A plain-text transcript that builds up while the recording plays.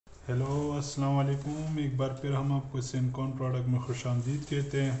Hello अस्सलाम वालेकुम। एक बार फिर हम आपको सिनकॉन प्रोडक्ट में खुश आमदीद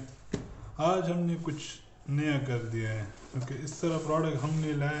कहते हैं। आज हमने कुछ नया कर दिया है क्योंकि इस तरह प्रोडक्ट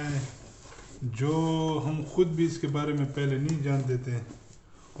हमने लाया है जो हम ख़ुद भी इसके बारे में पहले नहीं जानते थे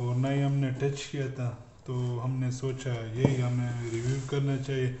और ना ही हमने टच किया था। तो हमने सोचा यही हमें रिव्यू करना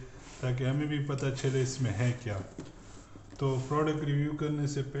चाहिए ताकि हमें भी पता चले इसमें है क्या। तो प्रोडक्ट रिव्यू करने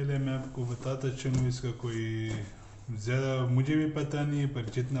से पहले मैं आपको बताता चलूँ, इसका कोई ज़्यादा मुझे भी पता नहीं है पर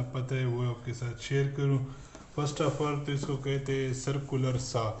जितना पता है वो आपके साथ शेयर करूं। फर्स्ट ऑफ ऑल तो इसको कहते हैं सर्कुलर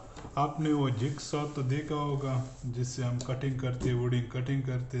सा। आपने वो जिग सॉ तो देखा होगा जिससे हम कटिंग करते हैं, वुडिंग कटिंग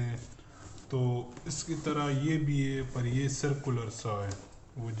करते हैं, तो इसकी तरह ये भी है पर ये सर्कुलर सा है।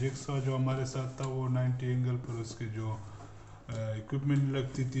 वो जिग सॉ जो हमारे साथ था वो 90 एंगल पर उसके जो इक्विपमेंट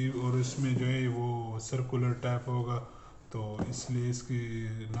लगती थी और उसमें जो है वो सर्कुलर टाइप होगा, तो इसलिए इसकी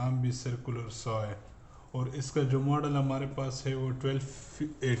नाम भी सर्कुलर सा है। और इसका जो मॉडल हमारे पास है वो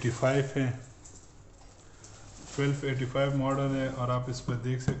 1285 है, 1285 मॉडल है। और आप इस पर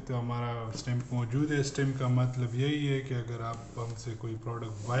देख सकते हो हमारा स्टैम्प मौजूद है। स्टैम्प का मतलब यही है कि अगर आप हमसे कोई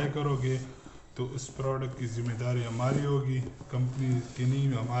प्रोडक्ट बाय करोगे तो उस प्रोडक्ट की ज़िम्मेदारी हमारी होगी, कंपनी की नहीं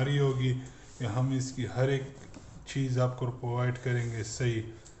हमारी होगी, कि हम इसकी हर एक चीज़ आपको प्रोवाइड करेंगे सही।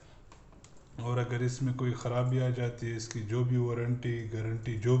 और अगर इसमें कोई ख़राबी आ जाती है, इसकी जो भी वारंटी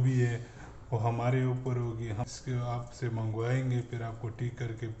गारंटी जो भी है वो हमारे ऊपर होगी। हम इसके आपसे मंगवाएंगे, फिर आपको ठीक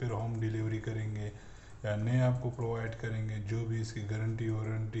करके फिर होम डिलीवरी करेंगे या नए आपको प्रोवाइड करेंगे। जो भी इसकी गारंटी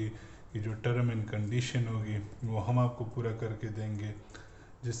वारंटी की जो टर्म एंड कंडीशन होगी वो हम आपको पूरा करके देंगे।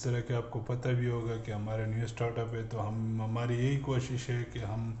 जिस तरह के आपको पता भी होगा कि हमारा न्यू स्टार्टअप है, तो हमारी यही कोशिश है कि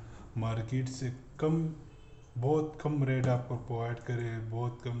हम मार्केट से बहुत कम रेट आपको प्रोवाइड करें,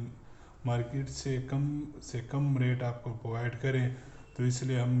 बहुत कम मार्केट से कम रेट आपको प्रोवाइड करें। तो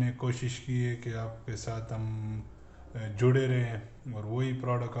इसलिए हमने कोशिश की है कि आपके साथ हम जुड़े रहें और वही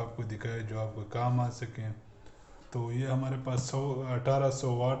प्रोडक्ट आपको दिखाए जो आपको काम आ सकें। तो ये हमारे पास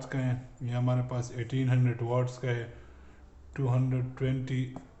 1800 वाट्स का है, ये हमारे पास 1800 वाट्स का है, 220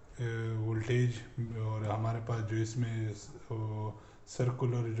 वोल्टेज। और हमारे पास जो इसमें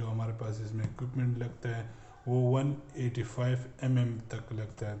सर्कुलर जो हमारे पास इसमें इक्विपमेंट लगता है वो 185 तक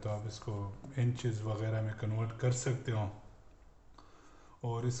लगता है, तो आप इसको इंचेस वगैरह में कन्वर्ट कर सकते हो।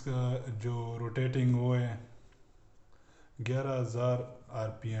 और इसका जो रोटेटिंग वो है 11,000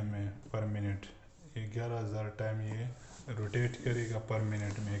 RPM है पर मिनट। ये 11,000 टाइम ये रोटेट करेगा पर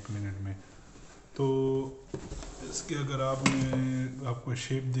मिनट में, एक मिनट में। तो इसके अगर आपको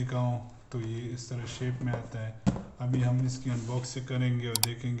शेप दिखाऊं तो ये इस तरह शेप में आता है। अभी हम इसकी अनबॉक्सिंग करेंगे और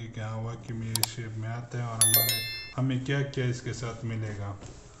देखेंगे कि हाँ वाकई में इस शेप में आता है और हमें क्या क्या इसके साथ मिलेगा।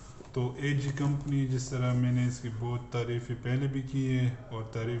 तो एजी कंपनी, जिस तरह मैंने इसकी बहुत तारीफ़ें पहले भी की है और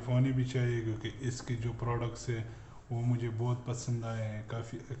तारीफ़ होनी भी चाहिए क्योंकि इसके जो प्रोडक्ट्स है वो मुझे बहुत पसंद आए हैं।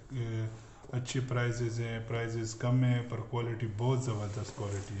 काफ़ी अच्छे प्राइजेज़ हैं, प्राइजेज़ कम है पर क्वालिटी बहुत ज़बरदस्त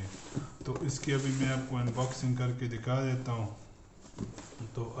क्वालिटी है। तो इसकी अभी मैं आपको अनबॉक्सिंग करके दिखा देता हूँ।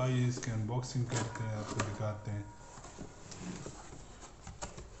 तो आइए इसकी अनबॉक्सिंग करके आपको दिखाते हैं।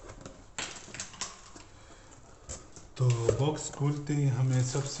 तो बॉक्स खोलते ही हमें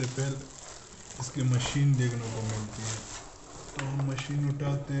सबसे पहले इसकी मशीन देखने को मिलती है। तो हम मशीन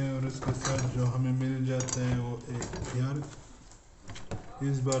उठाते हैं और इसके साथ जो हमें मिल जाता है वो एक यार,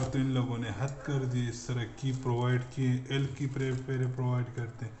 इस बार तो इन लोगों ने हद कर दी, इस तरह की प्रोवाइड की, एल की पहले प्रोवाइड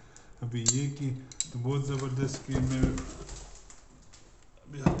करते हैं, अभी ये की तो बहुत ज़बरदस्त की। मैं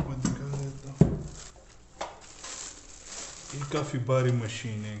अभी आपको दिखा देता हूँ। ये काफ़ी भारी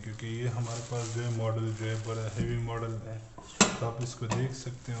मशीन है क्योंकि ये हमारे पास जो है मॉडल जो है बड़ा हेवी मॉडल है, तो आप इसको देख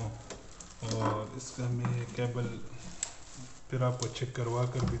सकते हो। और इसका मैं केबल फिर आपको चेक करवा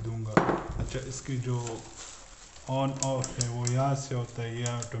कर भी दूंगा। अच्छा, इसकी जो ऑन ऑफ है वो यहाँ से होता है, ये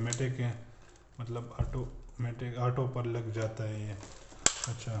ऑटोमेटिक है, मतलब ऑटो पर लग जाता है ये।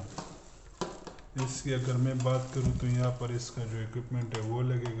 अच्छा, इसकी अगर मैं बात करूँ तो यहाँ पर इसका जो इक्विपमेंट है वो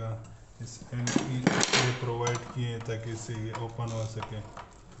लगेगा, इस एल की ये प्रोवाइड किए हैं ताकि इससे ये ओपन हो सके।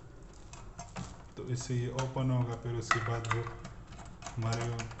 तो इससे ये ओपन होगा, फिर उसके बाद जो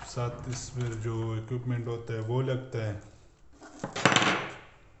हमारे साथ इस पर जो इक्विपमेंट होता है वो लगता है।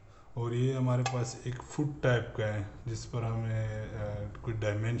 और ये हमारे पास एक फुट टाइप का है जिस पर हमें कुछ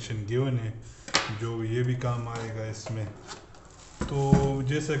डायमेंशन गिवन है जो ये भी काम आएगा इसमें। तो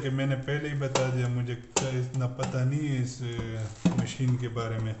जैसा कि मैंने पहले ही बता दिया, मुझे इतना पता नहीं है इस मशीन के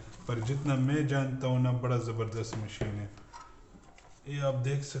बारे में, पर जितना मैं जानता हूँ ना, बड़ा ज़बरदस्त मशीन है। ये आप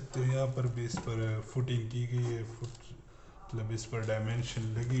देख सकते हो, यहाँ पर भी इस पर फुटिंग की गई है, मतलब इस पर डायमेंशन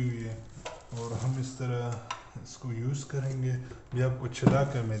लगी हुई है। और हम इस तरह इसको यूज़ करेंगे। भी आपको चला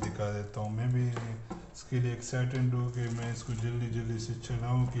कर मैं दिखा देता हूँ। मैं भी इसके लिए एक्साइटेड हूँ कि मैं इसको जल्दी से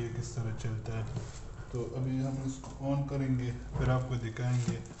चलाऊँ कि ये किस तरह चलता है। तो अभी हम इसको ऑन करेंगे, फिर आपको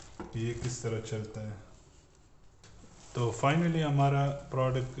दिखाएंगे कि ये किस तरह चलता है। तो फाइनली हमारा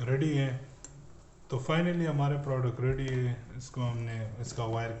प्रोडक्ट रेडी है। इसको हमने इसका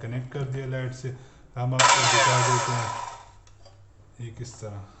वायर कनेक्ट कर दिया लाइट से। हम आपको दिखा देते हैं ये किस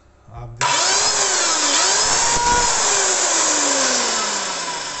तरह आप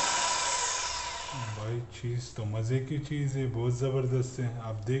भाई चीज़ तो मज़े की चीज़ है, बहुत ज़बरदस्त है।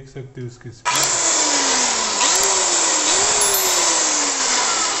 आप देख सकते हो उसकी स्पीड।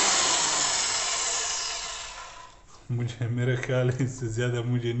 मेरा ख्याल है इससे ज़्यादा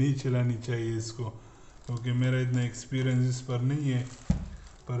मुझे नहीं चलानी चाहिए इसको, क्योंकि मेरा इतना एक्सपीरियंस इस पर नहीं है।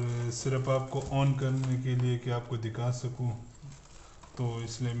 पर सिर्फ आपको ऑन करने के लिए कि आपको दिखा सकूं, तो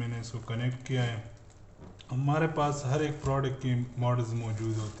इसलिए मैंने इसको कनेक्ट किया है। हमारे पास हर एक प्रोडक्ट के मॉडल्स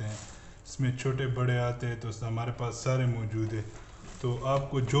मौजूद होते हैं, इसमें छोटे बड़े आते हैं, तो हमारे पास सारे मौजूद है। तो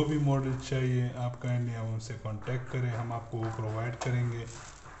आपको जो भी मॉडल चाहिए आप काइंडली हमसे कांटेक्ट करें, हम आपको वो प्रोवाइड करेंगे।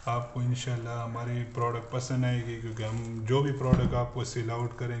 आपको इंशाल्लाह हमारी प्रोडक्ट पसंद आएगी, क्योंकि हम जो भी प्रोडक्ट आपको सेल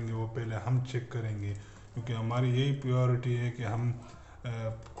आउट करेंगे वो पहले हम चेक करेंगे, क्योंकि हमारी यही प्रायोरिटी है कि हम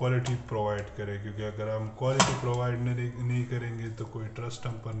क्वालिटी प्रोवाइड करें। क्योंकि अगर हम क्वालिटी प्रोवाइड नहीं करेंगे तो कोई ट्रस्ट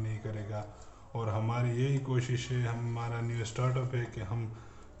हम पर नहीं करेगा। और हमारी यही कोशिश है, हमारा न्यू स्टार्टअप है कि हम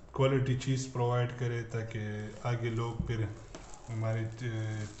क्वालिटी चीज़ प्रोवाइड करें, ताकि आगे लोग फिर हमारी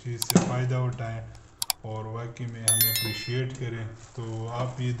चीज़ से फ़ायदा उठाएं और वाकई में हमें अप्रिशिएट करें। तो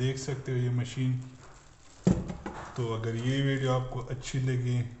आप ये देख सकते हो ये मशीन। तो अगर ये वीडियो आपको अच्छी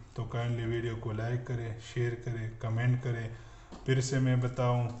लगी तो काइंडली वीडियो को लाइक करें, शेयर करें, कमेंट करें। फिर से मैं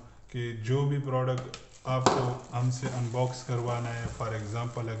बताऊं कि जो भी प्रोडक्ट आपको हमसे अनबॉक्स करवाना है, फॉर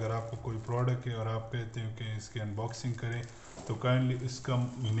एग्ज़ाम्पल अगर आपको कोई प्रोडक्ट है और आप कहते हो कि इसकी अनबॉक्सिंग करें, तो काइंडली इसका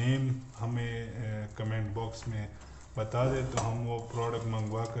नेम हमें कमेंट बॉक्स में बता दे, तो हम वो प्रोडक्ट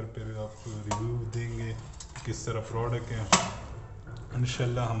मंगवा कर फिर आपको रिव्यू देंगे किस तरह प्रोडक्ट है।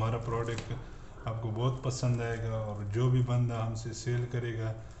 इंशाल्लाह हमारा प्रोडक्ट आपको बहुत पसंद आएगा, और जो भी बंदा हमसे सेल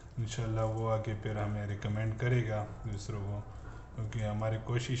करेगा इंशाल्लाह वो आके फिर हमें रिकमेंड करेगा दूसरों को, क्योंकि हमारी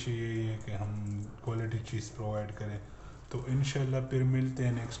कोशिश यही है कि हम क्वालिटी चीज़ प्रोवाइड करें। तो इंशाल्लाह फिर मिलते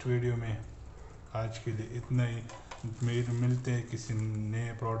हैं नेक्स्ट वीडियो में। आज के लिए इतना ही, मिलते हैं किसी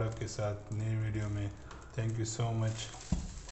नए प्रोडक्ट के साथ नए वीडियो में। Thank you so much.